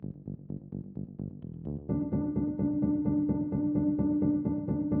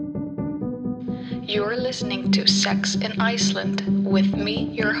You're listening to Sex in Iceland with me,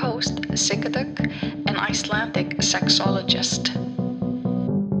 your host, Sigurduk, an Icelandic sexologist.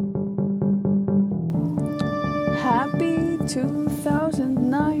 Happy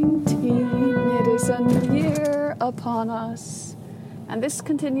 2019, it is a new year upon us. And this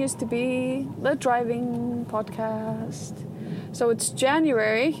continues to be the driving podcast. So it's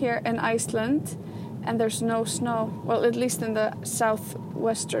January here in Iceland, and there's no snow. Well, at least in the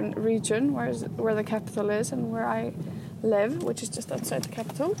southwestern region, where the capital is and where I live, which is just outside the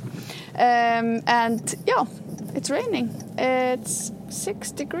capital. And yeah, it's raining. It's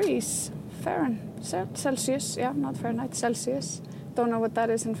 6 degrees Celsius. Yeah, not Fahrenheit, Celsius. Don't know what that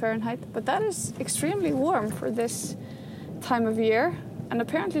is in Fahrenheit, but that is extremely warm for this time of year. And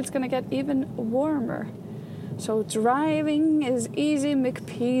apparently it's going to get even warmer. So driving is easy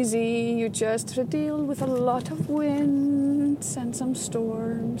McPeasy. You just deal with a lot of winds and some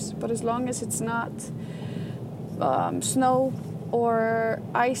storms. But as long as it's not snow or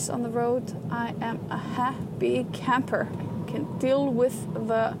ice on the road, I am a happy camper. Can deal with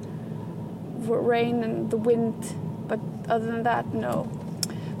the rain and the wind. But other than that, no.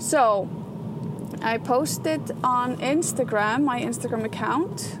 So I posted on Instagram, my Instagram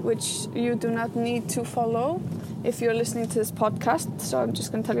account, which you do not need to follow if you're listening to this podcast. So I'm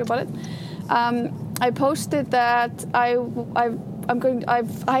just going to tell you about it. I posted that I've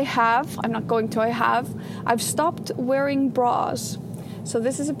stopped wearing bras. So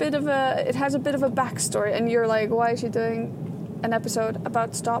this is it has a bit of a backstory. And you're like, why is she doing an episode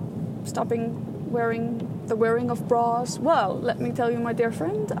about stopping wearing of bras? Well, let me tell you, my dear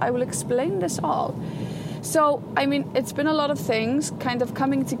friend, I will explain this all. So, I mean, it's been a lot of things kind of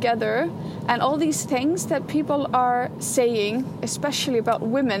coming together, and all these things that people are saying, especially about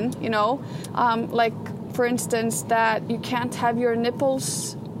women, like, for instance, that you can't have your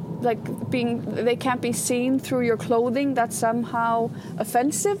nipples they can't be seen through your clothing. That's somehow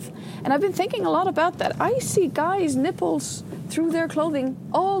offensive. And I've been thinking a lot about that. I see guys' nipples through their clothing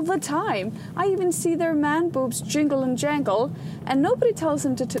all the time. I even see their man boobs jingle and jangle, and nobody tells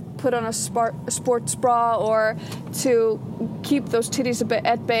them to put on a sports bra or to keep those titties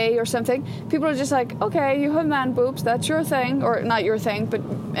at bay or something. People are just like, okay, you have man boobs, that's your thing, or not your thing, but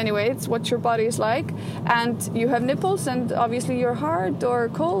anyway, it's what your body is like, and you have nipples, and obviously you're hard or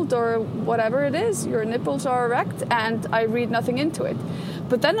cold or whatever it is, your nipples are erect, and I read nothing into it.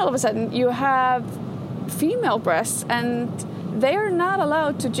 But then all of a sudden you have female breasts, and they're not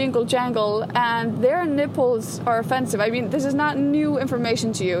allowed to jingle jangle, and their nipples are offensive. I mean, this is not new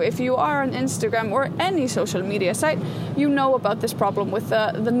information to you. If you are on Instagram or any social media site, you know about this problem with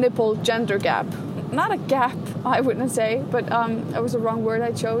the nipple gender gap. Not a gap, I wouldn't say, but that was the wrong word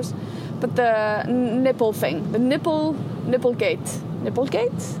I chose. But the nipple thing, the nipple gate,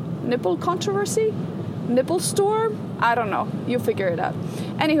 nipple controversy, nipple storm. I don't know. You figure it out.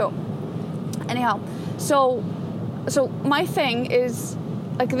 Anyhow, So my thing is,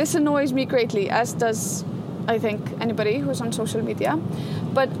 like, this annoys me greatly, as does, I think, anybody who's on social media.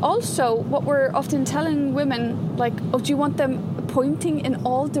 But also, what we're often telling women, like, oh, do you want them pointing in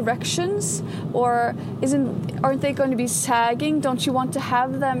all directions? Or aren't they going to be sagging? Don't you want to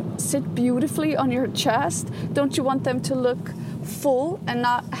have them sit beautifully on your chest? Don't you want them to look full and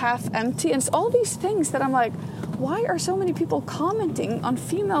not half empty? And it's all these things that I'm like, why are so many people commenting on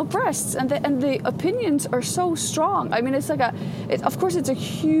female breasts, and the opinions are so strong? I mean, it's like of course it's a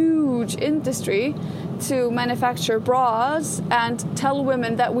huge industry to manufacture bras and tell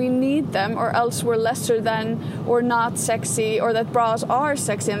women that we need them, or else we're lesser than or not sexy, or that bras are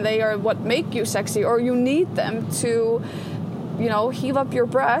sexy and they are what make you sexy, or you need them to, heave up your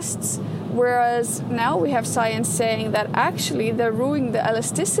breasts. Whereas now we have science saying that actually they're ruining the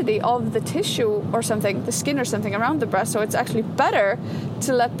elasticity of the tissue or something, the skin or something around the breast. So it's actually better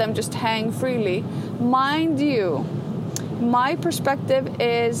to let them just hang freely. Mind you, my perspective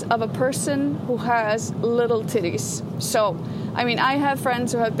is of a person who has little titties. So, I mean, I have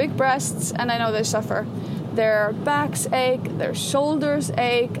friends who have big breasts, and I know they suffer. Their backs ache, their shoulders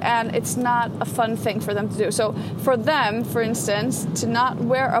ache, and it's not a fun thing for them to do. So for them, for instance, to not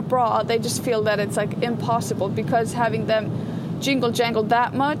wear a bra, they just feel that it's like impossible, because having them jingle jangle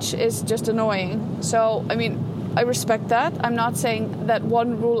that much is just annoying. So, I mean, I respect that. I'm not saying that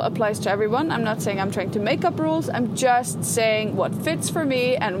one rule applies to everyone. I'm not saying I'm trying to make up rules. I'm just saying what fits for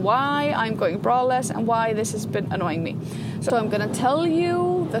me and why I'm going braless and why this has been annoying me. So I'm going to tell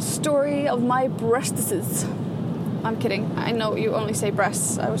you the story of my breasts. I'm kidding. I know you only say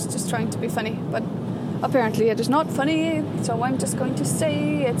breasts. I was just trying to be funny, but apparently it is not funny. So I'm just going to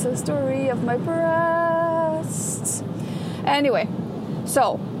say it's a story of my breasts. Anyway,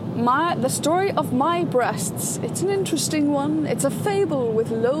 so the story of my breasts. It's an interesting one. It's a fable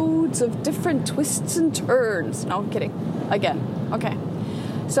with loads of different twists and turns. No, I'm kidding. Again. Okay.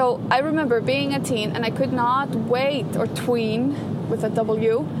 So I remember being a teen and I could not wait, or tween with a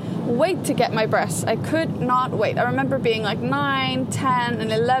W, wait to get my breasts. I could not wait. I remember being like 9, 10,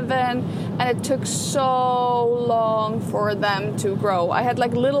 and 11, and it took so long for them to grow. I had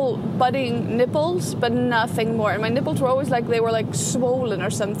like little budding nipples, but nothing more. And my nipples were always like, they were like swollen or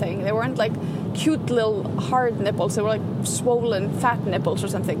something. They weren't like cute little hard nipples. They were like swollen fat nipples or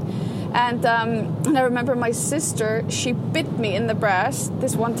something. And I remember my sister, she bit me in the breast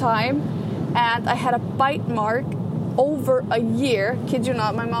this one time, and I had a bite mark over a year. Kid you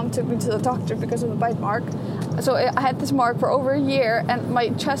not, my mom took me to the doctor because of the bite mark. So I had this mark for over a year, and my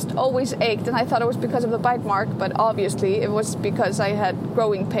chest always ached, and I thought it was because of the bite mark, but obviously it was because I had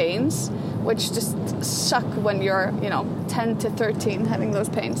growing pains, which just suck when you're, 10 to 13 having those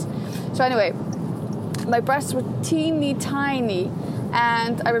pains. So anyway, my breasts were teeny tiny,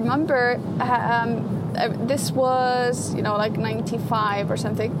 and I remember this was, like 95 or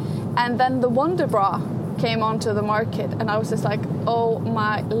something, and then the Wonder Bra came onto the market, and I was just like, oh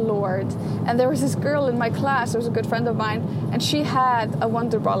my lord. And there was this girl in my class, it was a good friend of mine, and she had a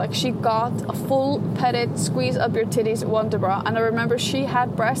Wonder Bra. Like, she got a full petted squeeze up your titties Wonder Bra, and I remember she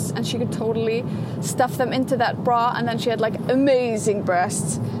had breasts and she could totally stuff them into that bra, and then she had like amazing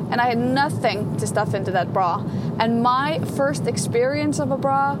breasts, and I had nothing to stuff into that bra. And my first experience of a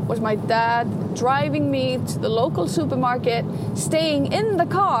bra was my dad driving me to the local supermarket, staying in the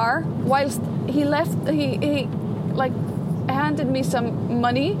car whilst he handed me some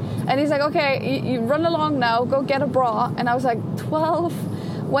money, and he's like, okay, you run along now, go get a bra. And I was like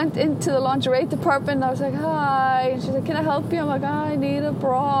 12, went into the lingerie department, and I was like, hi, and she's like, can I help you? I'm like, I need a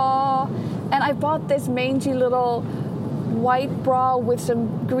bra. And I bought this mangy little white bra with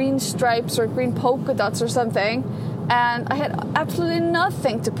some green stripes or green polka dots or something, and I had absolutely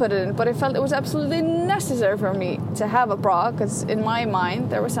nothing to put it in, but I felt it was absolutely necessary for me to have a bra, because in my mind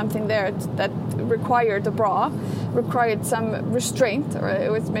there was something there that required a bra, required some restraint, or it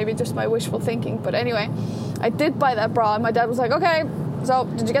was maybe just my wishful thinking. But anyway, I did buy that bra, and my dad was like, okay, so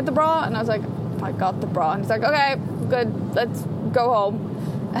did you get the bra? And I was like, I got the bra. And he's like, okay, good, let's go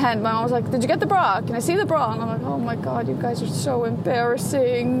home. And my mom was like, did you get the bra? Can I see the bra? And I'm like, oh my god, you guys are so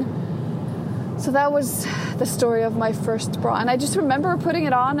embarrassing. So that was the story of my first bra. And I just remember putting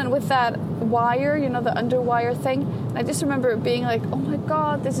it on, and with that wire, the underwire thing, and I just remember it being like, oh my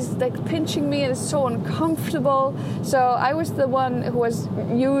god, this is like pinching me, and it's so uncomfortable. So I was the one who was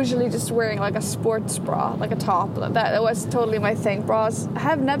usually just wearing like a sports bra, like a top. That was totally my thing. Bras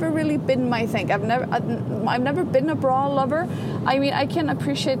have never really been my thing. I've never been a bra lover. I mean, I can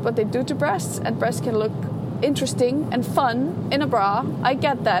appreciate what they do to breasts, and breasts can look interesting and fun in a bra. I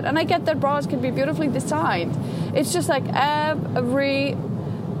get that, and I get that bras can be beautifully designed. It's just like every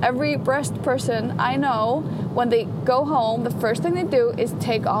breast person I know, when they go home, the first thing they do is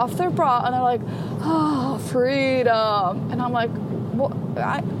take off their bra, and they're like, oh, freedom. And I'm like, well,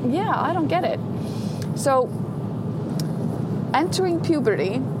 I don't get it. So entering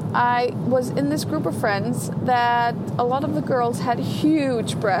puberty, I was in this group of friends that a lot of the girls had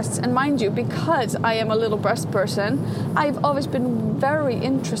huge breasts. And mind you, because I am a little breast person, I've always been very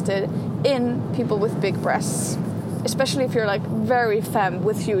interested in people with big breasts. Especially if you're like very femme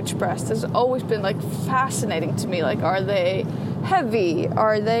with huge breasts. It's always been like fascinating to me. Like, are they heavy?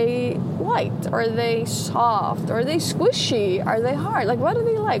 Are they light? Are they soft? Are they squishy? Are they hard? Like, what are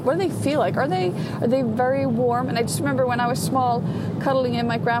they like? What do they feel like? Are they very warm? And I just remember when I was small, cuddling in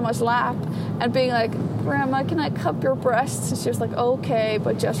my grandma's lap and being like, Grandma, can I cup your breasts? And she was like, okay,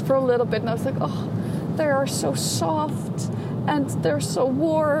 but just for a little bit. And I was like, oh, they are so soft. And they're so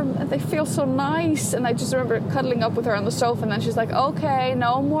warm, and they feel so nice. And I just remember cuddling up with her on the sofa, and then she's like, okay,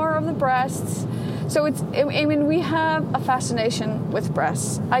 no more of the breasts. So we have a fascination with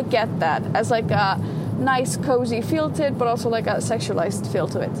breasts. I get that, as like a nice, cozy feel to it, but also like a sexualized feel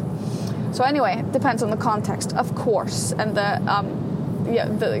to it. So anyway, it depends on the context, of course, and the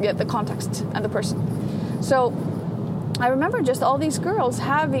context and the person. So I remember just all these girls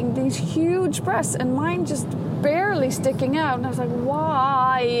having these huge breasts, and mine just barely sticking out, and I was like,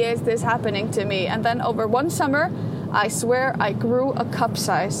 why is this happening to me? And then over one summer, I swear I grew a cup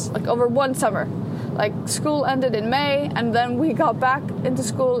size, like over one summer. Like, school ended in May, and then we got back into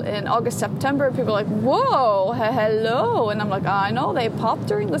school in August, September. People are like, whoa, hello. And I'm like, I know, they pop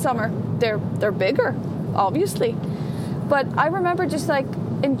during the summer. They're bigger, obviously. But I remember just like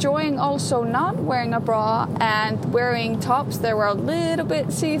enjoying also not wearing a bra and wearing tops that were a little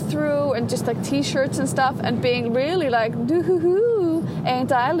bit see-through and just like t-shirts and stuff, and being really like, doo-hoo-hoo,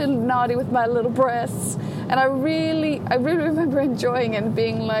 ain't I a little naughty with my little breasts? And I really remember enjoying it and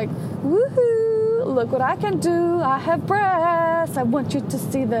being like, woohoo, look what I can do, I have breasts, I want you to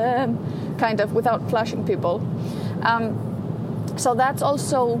see them, kind of, without flashing people. So that's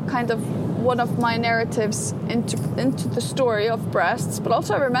also kind of one of my narratives into the story of breasts. But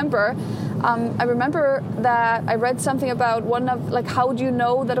also I remember that I read something about one of, like, how do you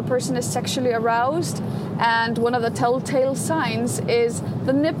know that a person is sexually aroused? And one of the telltale signs is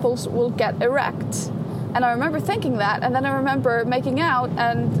the nipples will get erect. And I remember thinking that, and then I remember making out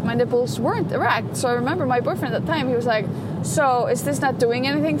and my nipples weren't erect. So I remember my boyfriend at the time, he was like, so is this not doing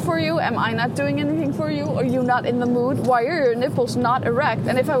anything for you? Am I not doing anything for you? Are you not in the mood? Why are your nipples not erect?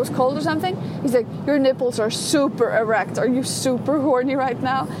 And if I was cold or something, he's like, your nipples are super erect. Are you super horny right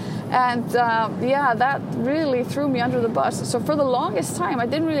now? And that really threw me under the bus. So for the longest time, I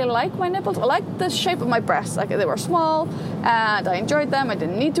didn't really like my nipples. I liked the shape of my breasts. Like, they were small and I enjoyed them. I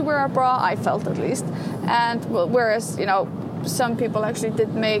didn't need to wear a bra, I felt, at least. And whereas, some people actually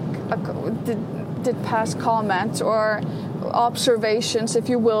did pass comments or observations, if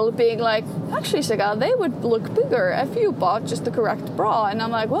you will, being like, actually, Sigga, they would look bigger if you bought just the correct bra. And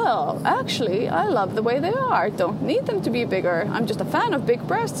I'm like, well, actually, I love the way they are. I don't need them to be bigger. I'm just a fan of big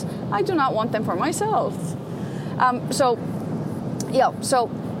breasts. I do not want them for myself. So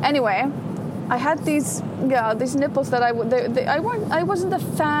anyway, I had these nipples that I wasn't a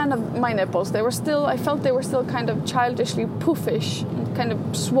fan of my nipples. I felt they were still kind of childishly poofish, kind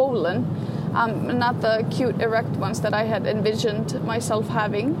of swollen. Not the cute erect ones that I had envisioned myself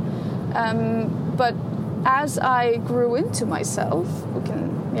having. But as I grew into myself, we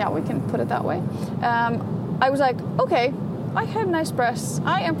can put it that way, I was like, okay, I have nice breasts.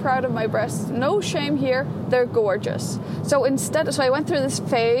 I am proud of my breasts. No shame here. They're gorgeous. So I went through this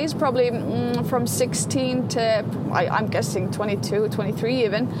phase, probably from 16 to, I'm guessing 22, 23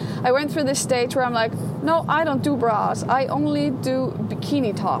 even. I went through this stage where I'm like, no, I don't do bras. I only do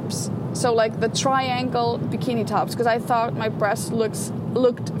bikini tops. So like the triangle bikini tops, because I thought my breasts looked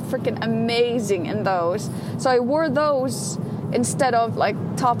freaking amazing in those. So I wore those instead of like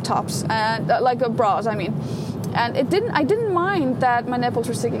tops and bras, I mean. And I didn't mind that my nipples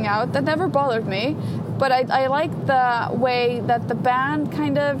were sticking out. That never bothered me. But I liked the way that the band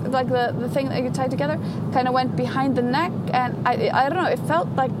kind of, like the thing that you tied together, kind of went behind the neck. And I don't know, it felt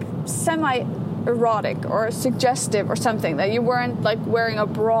like semi-erotic or suggestive or something, that you weren't like wearing a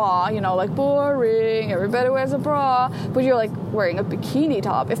bra, like boring, everybody wears a bra, but you're like wearing a bikini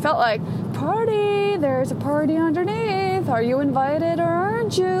top. It felt like, party, there's a party underneath. Are you invited or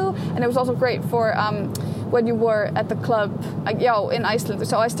aren't you? And it was also great for when you were at the club, in Iceland.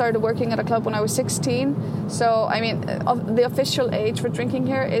 So I started working at a club when I was 16. So, I mean, the official age for drinking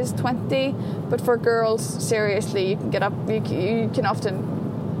here is 20. But for girls, seriously, you can get up, you can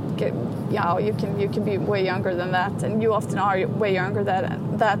often get, you can be way younger than that. And you often are way younger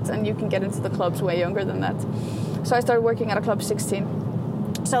than that. And you can get into the clubs way younger than that. So I started working at a club 16.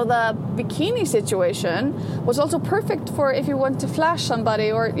 So the bikini situation was also perfect for if you want to flash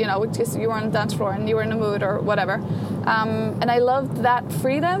somebody, or because you were on the dance floor and you were in the mood or whatever. And I loved that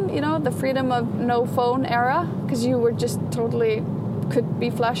freedom, the freedom of no phone era, because you were just totally could be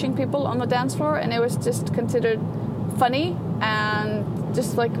flashing people on the dance floor, and it was just considered funny and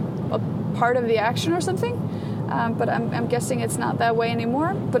just like a part of the action or something. But I'm guessing it's not that way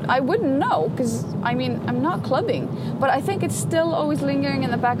anymore. But I wouldn't know, because, I'm not clubbing. But I think it's still always lingering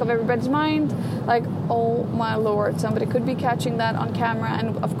in the back of everybody's mind. Like, oh my lord, somebody could be catching that on camera.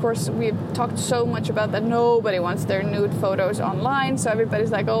 And of course, we've talked so much about that. Nobody wants their nude photos online. So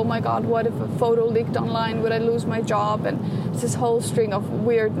everybody's like, oh my god, what if a photo leaked online? Would I lose my job? And it's this whole string of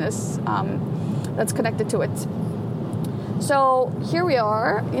weirdness that's connected to it. So here we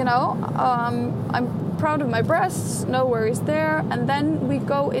are, I'm proud of my breasts, no worries there. And then we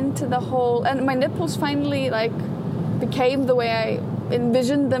go into the whole, and my nipples finally became the way I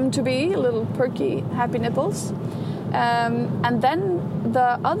envisioned them to be, little perky, happy nipples. And then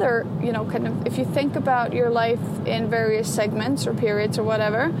the other, kind of, if you think about your life in various segments or periods or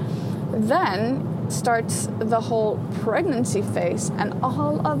whatever, then starts the whole pregnancy phase, and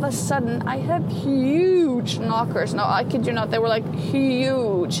all of a sudden I have huge knockers. No, I kid you not, they were like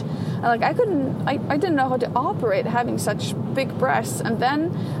huge. And I didn't know how to operate having such big breasts. And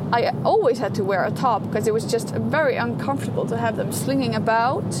then I always had to wear a top, because it was just very uncomfortable to have them slinging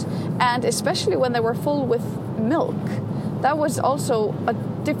about, and especially when they were full with milk. That was also a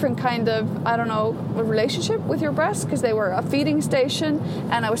different kind of, I don't know, relationship with your breasts, because they were a feeding station,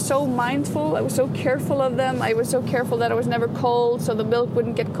 and I was so mindful, I was so careful of them, I was so careful that I was never cold, so the milk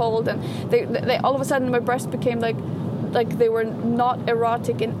wouldn't get cold, and they all of a sudden my breasts became like they were not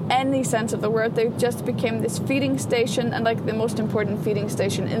erotic in any sense of the word. They just became this feeding station, and like the most important feeding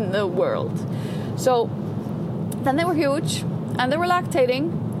station in the world. So then they were huge, and they were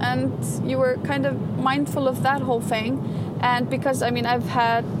lactating, and you were kind of mindful of that whole thing. And because, I mean, I've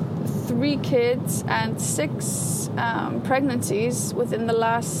had 3 kids and 6 pregnancies within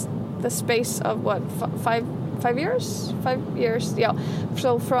the space of what, 5 years? 5 years, yeah.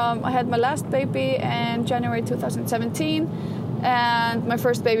 So I had my last baby in January 2017, and my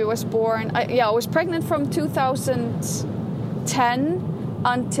first baby was born. I was pregnant from 2010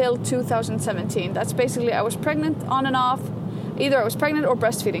 until 2017. That's basically, I was pregnant on and off. Either I was pregnant or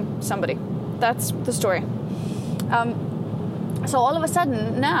breastfeeding somebody. That's the story. So all of a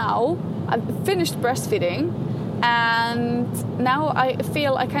sudden now I've finished breastfeeding, and now I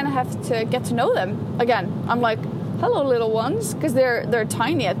feel I kind of have to get to know them again. I'm like, hello little ones, because they're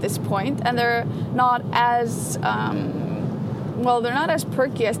tiny at this point, and they're not as they're not as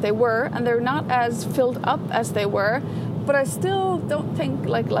perky as they were, and they're not as filled up as they were, but I still don't think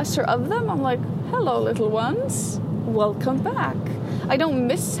like lesser of them. I'm like, hello little ones, welcome back. I don't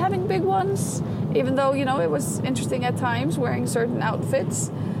miss having big ones, even though, you know, it was interesting at times wearing certain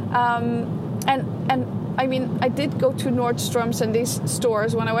outfits. And I mean, I did go to Nordstrom's and these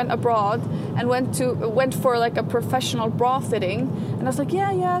stores when I went abroad, and went for like a professional bra fitting, and I was like,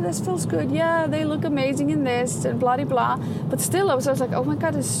 yeah, this feels good. Yeah, they look amazing in this, and blah, blah, blah. But still, I was like, oh my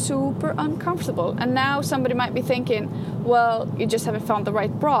God, it's super uncomfortable. And now somebody might be thinking, well, you just haven't found the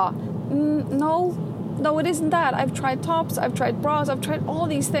right bra. No, it isn't that. I've tried tops, I've tried bras, I've tried all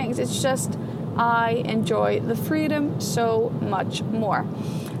these things. It's just I enjoy the freedom so much more.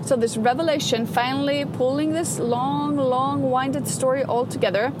 So this revelation, finally pulling this long winded story all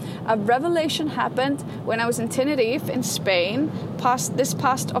together, a revelation happened when I was in Tenerife in Spain this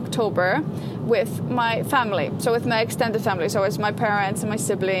past October with my family. So with my extended family. So it's my parents and my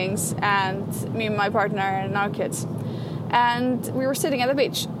siblings and me and my partner and our kids. And we were sitting at the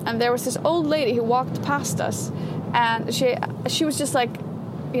beach, and there was this old lady who walked past us, and she was just like,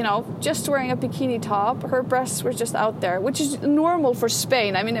 you know, just wearing a bikini top. Her breasts were just out there, which is normal for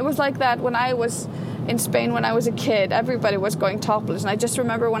Spain. I mean, it was like that when I was in Spain when I was a kid. Everybody was going topless. And I just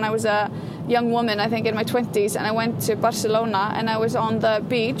remember when I was a young woman, I think in my 20s, and I went to Barcelona, and I was on the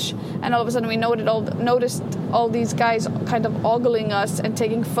beach, and all of a sudden we noticed all these guys kind of ogling us and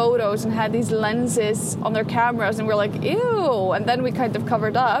taking photos and had these lenses on their cameras, and we're like, ew, and then we kind of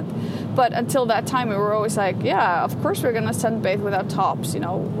covered up. But until that time, we were always like, yeah, of course we're going to sunbathe without tops, you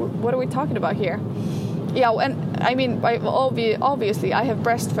know, what are we talking about here? Yeah, and I mean, obviously I have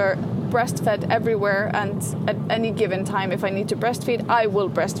breastfed everywhere, and at any given time, if I need to breastfeed, I will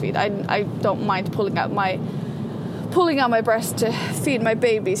breastfeed. I don't mind pulling out my breast to feed my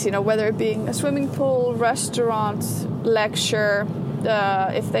babies, you know, whether it being a swimming pool, restaurant, lecture.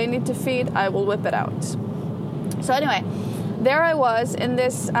 If they need to feed, I will whip it out. So anyway, there I was in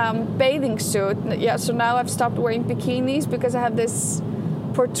this bathing suit. Yeah, so now I've stopped wearing bikinis because I have this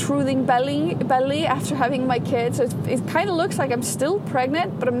protruding belly after having my kids. So it kind of looks like I'm still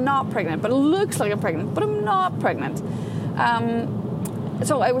pregnant, but I'm not pregnant. But it looks like I'm pregnant, but I'm not pregnant.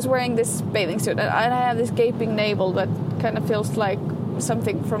 So I was wearing this bathing suit, and I have this gaping navel that kind of feels like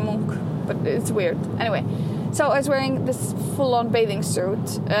something from Munch, but it's weird. Anyway, so I was wearing this full-on bathing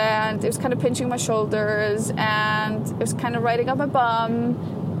suit, and it was kind of pinching my shoulders, and it was kind of riding up my bum.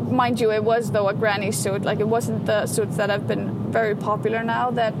 Mind you, it was, though, a granny suit. Like, it wasn't the suits that have been very popular now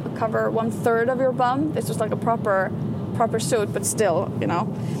that cover 1/3 of your bum. This was like a proper suit, but still, you know.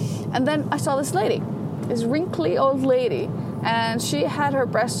 And then I saw this lady, this wrinkly old lady, and she had her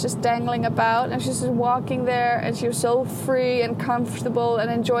breasts just dangling about, and she was just walking there, and she was so free and comfortable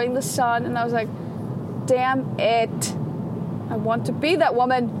and enjoying the sun. And I was like, damn it, I want to be that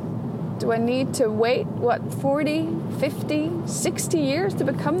woman. Do I need to wait, 40, 50, 60 years to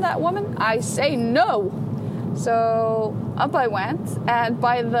become that woman? I say no. So up I went, and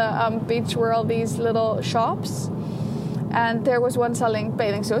by the beach were all these little shops, and there was one selling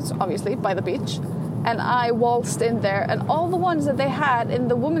bathing suits, obviously, by the beach. And I waltzed in there, and all the ones that they had in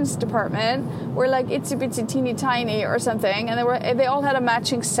the women's department were like itsy bitsy teeny tiny or something, and they all had a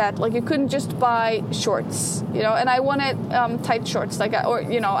matching set. Like, you couldn't just buy shorts, you know. And I wanted tight shorts,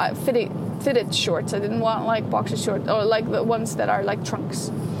 fitted shorts. I didn't want like boxer shorts or like the ones that are like trunks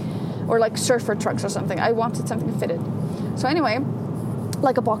or like surfer trunks or something. I wanted something fitted. So anyway,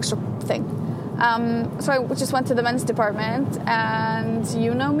 like a boxer thing. So I just went to the men's department, and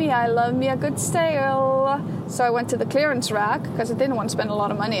you know me, I love me a good sale. So I went to the clearance rack because I didn't want to spend a lot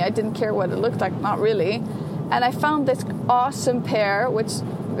of money. I didn't care what it looked like, not really. And I found this awesome pair, which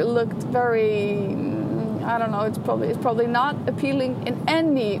looked very, I don't know, it's probably not appealing in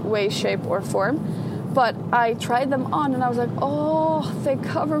any way, shape, or form. But I tried them on and I was like, oh, they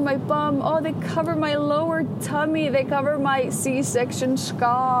cover my bum. Oh, they cover my lower tummy. They cover my C-section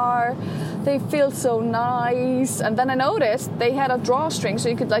scar. They feel so nice. And then I noticed they had a drawstring so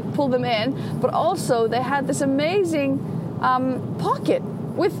you could like pull them in. But also they had this amazing pocket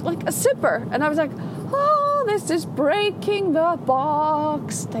with like a zipper. And I was like, oh, this is breaking the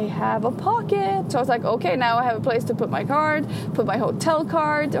box. They have a pocket. So I was like, okay, now I have a place to put my card, put my hotel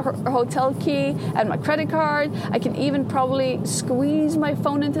card, hotel key, and my credit card. I can even probably squeeze my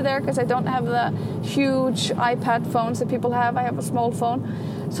phone into there because I don't have the huge iPad phones that people have. I have a small phone.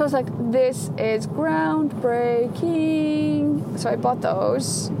 So I was like, this is groundbreaking. So I bought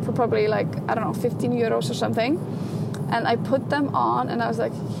those for probably like, I don't know, 15 euros or something. And I put them on and I was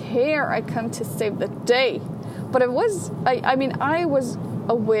like, here I come to save the day. But I was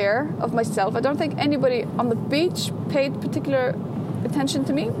aware of myself. I don't think anybody on the beach paid particular attention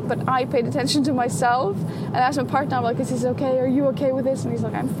to me, but I paid attention to myself. And I asked my partner, I'm like, is this okay? Are you okay with this? And he's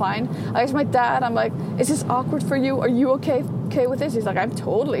like, I'm fine. I asked my dad, I'm like, is this awkward for you? Are you okay with this? He's like, I'm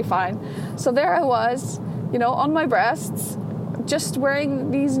totally fine. So there I was, on my breasts, just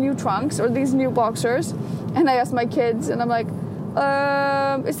wearing these new trunks or these new boxers. And I asked my kids, and I'm like,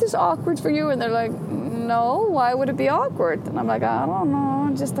 is this awkward for you? And they're like, no, why would it be awkward? And I'm like, I don't know,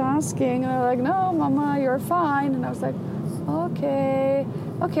 I'm just asking. And they're like, no, Mama, you're fine. And I was like, okay.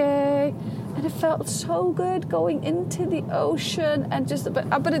 And it felt so good going into the ocean and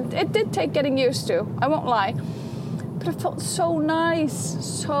but it did take getting used to, I won't lie. But it felt so nice,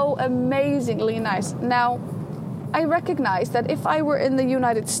 so amazingly nice. Now, I recognize that if I were in the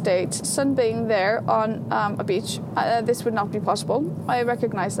United States, sunbathing there on a beach, this would not be possible. I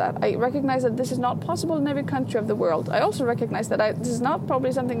recognize that. I recognize that this is not possible in every country of the world. I also recognize that this is not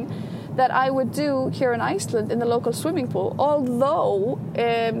probably something that I would do here in Iceland in the local swimming pool. Although,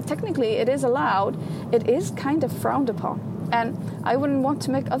 technically it is allowed, it is kind of frowned upon. And I wouldn't want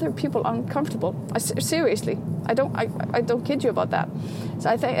to make other people uncomfortable. Seriously, I don't kid you about that. So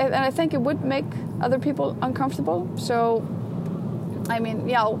I think it would make other people uncomfortable. So, I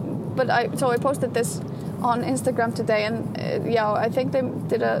mean, I posted this on Instagram today, and I think they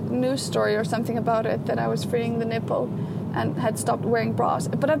did a news story or something about it, that I was freeing the nipple and had stopped wearing bras.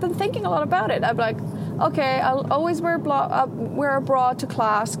 But I've been thinking a lot about it. I'm like, okay, I'll always wear a bra to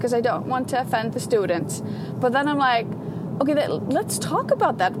class because I don't want to offend the students. But then I'm like, okay, let's talk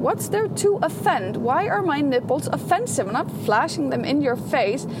about that. What's there to offend? Why are my nipples offensive? I'm not flashing them in your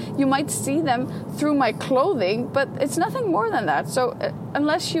face. You might see them through my clothing, but it's nothing more than that. So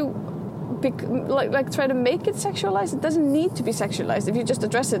unless you try to make it sexualized, it doesn't need to be sexualized. If you just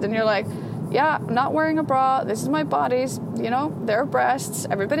address it and you're like, yeah, I'm not wearing a bra. This is my body's, there are breasts.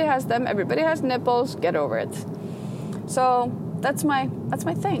 Everybody has them. Everybody has nipples. Get over it. So that's my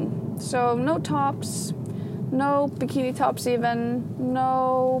thing. So no tops. No bikini tops even,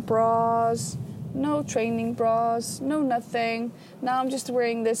 no bras, no training bras, no nothing. Now I'm just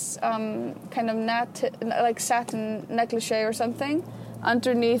wearing this kind of satin negligee or something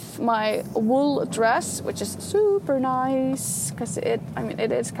underneath my wool dress, which is super nice because it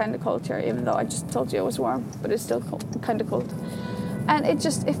is kind of cold here, even though I just told you it was warm, but it's still kind of cold. And it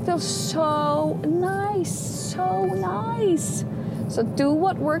feels so nice, so nice. So do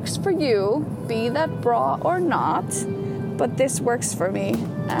what works for you, be that bra or not, but this works for me,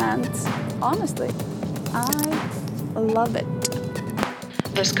 and honestly, I love it.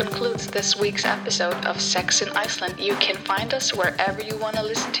 This concludes this week's episode of Sex in Iceland. You can find us wherever you want to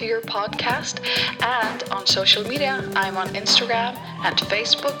listen to your podcast, and on social media. I'm on Instagram and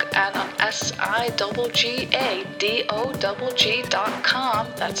Facebook and on siggadog.com.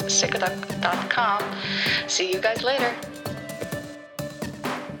 That's siggadog.com. See you guys later.